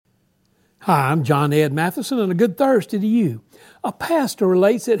Hi, I'm John Ed Matheson, and a good Thursday to you. A pastor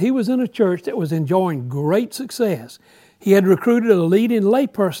relates that he was in a church that was enjoying great success. He had recruited a leading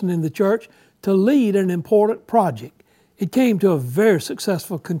layperson in the church to lead an important project. It came to a very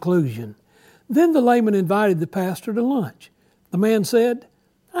successful conclusion. Then the layman invited the pastor to lunch. The man said,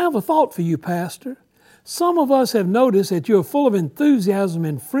 "I have a thought for you, pastor. Some of us have noticed that you're full of enthusiasm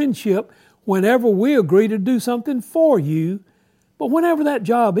and friendship whenever we agree to do something for you, but whenever that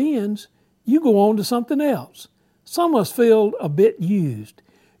job ends, you go on to something else. Some of us feel a bit used.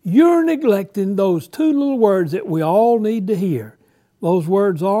 You're neglecting those two little words that we all need to hear. Those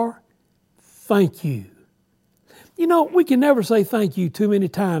words are, thank you." You know, we can never say thank you too many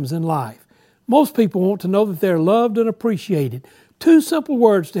times in life. Most people want to know that they're loved and appreciated. Two simple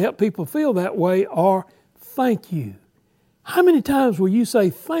words to help people feel that way are thank you. How many times will you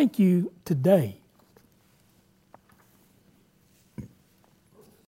say thank you today?